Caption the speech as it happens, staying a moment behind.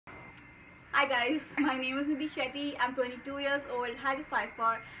Hi guys, my name is Nidhi Shetty. I'm 22 years old, height is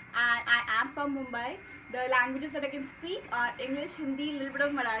 5'4", and I am from Mumbai. The languages that I can speak are English, Hindi, little bit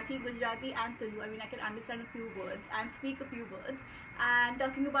of Marathi, Gujarati, and Telugu. I mean, I can understand a few words and speak a few words. And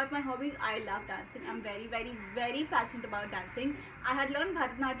talking about my hobbies, I love dancing. I'm very passionate about dancing. I had learned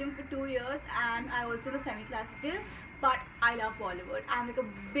Bharatanatyam for 2 years, and I also was semi-classical. But I love Bollywood. I'm like a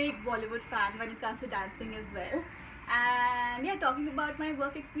big Bollywood fan when it comes to dancing as well. And yeah, talking about my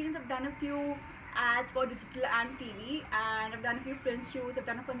work experience, I've done a few ads for digital and TV, and I've done a few print shoots, I've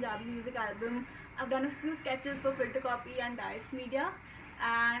done a Punjabi music album, I've done a few sketches for Filter Copy and Dice Media,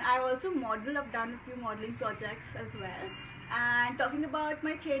 and I also model. I've done a few modeling projects as well. And talking about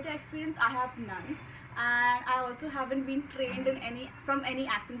my theatre experience, I have none, and I also haven't been trained in any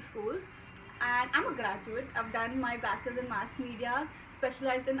acting school. And I'm a graduate. I've done my bachelor's in mass media,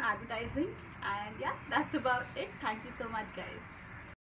 specialized in advertising, and yeah, that's about it. Thank you so much, guys.